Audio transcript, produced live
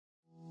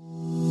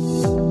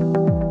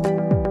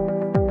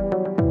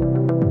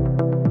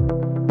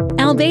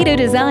ALBEDO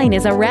Design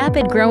is a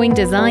rapid-growing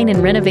design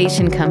and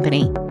renovation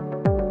company.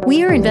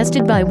 We are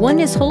invested by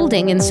Oneness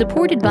Holding and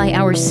supported by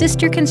our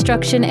sister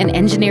construction and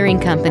engineering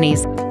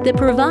companies that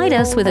provide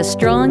us with a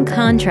strong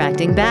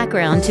contracting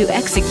background to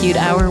execute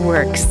our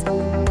works.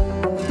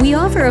 We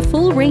offer a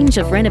full range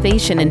of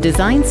renovation and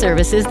design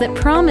services that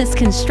promise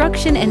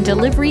construction and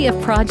delivery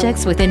of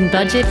projects within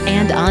budget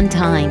and on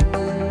time.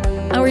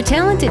 Our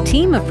talented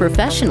team of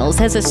professionals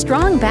has a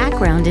strong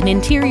background in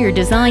interior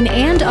design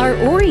and are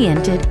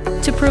oriented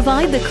to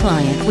provide the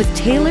client with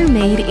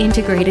tailor-made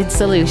integrated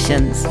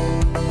solutions.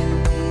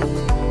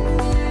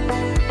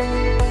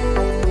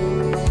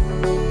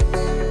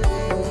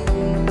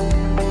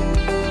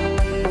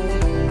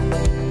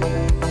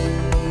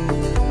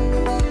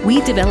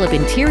 We develop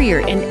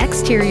interior and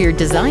exterior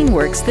design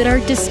works that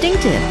are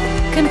distinctive,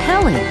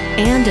 compelling,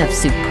 and of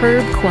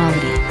superb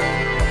quality.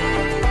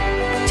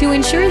 To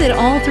ensure that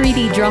all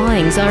 3D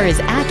drawings are as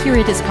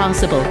accurate as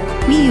possible,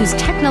 we use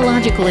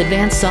technological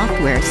advanced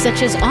software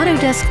such as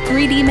Autodesk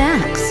 3D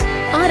Max,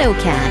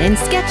 AutoCAD, and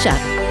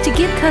SketchUp to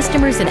give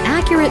customers an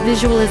accurate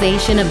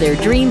visualization of their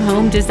dream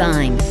home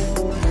design.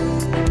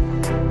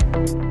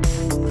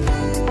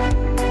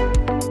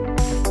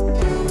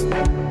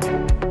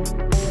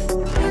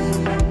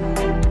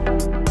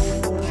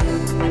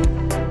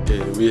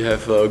 We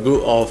have a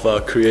group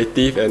of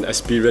creative and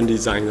experienced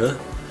designers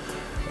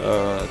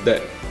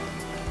that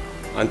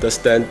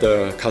understand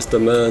the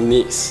customer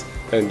needs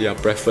and their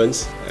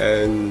preference,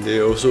 and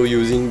they're also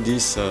using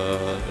this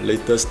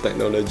latest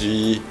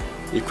technology,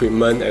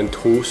 equipment and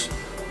tools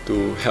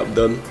to help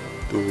them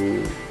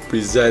to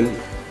present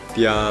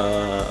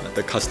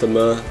the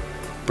customer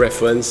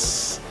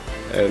preference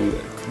and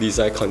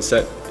design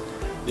concept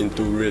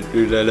into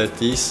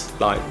realities,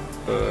 like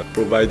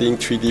providing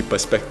 3D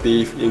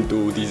perspective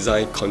into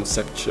design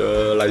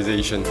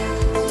conceptualization.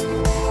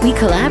 We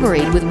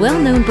collaborate with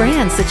well-known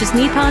brands such as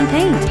Nippon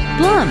Paint,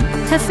 Blum,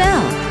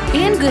 Hefel,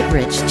 and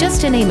Goodrich, just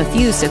to name a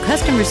few, so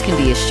customers can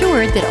be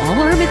assured that all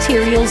our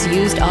materials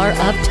used are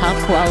of top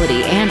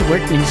quality and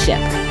workmanship.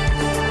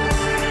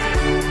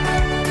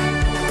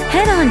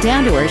 Head on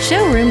down to our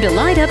showroom to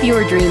light up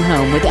your dream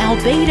home with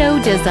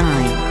ALBEDO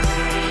Design.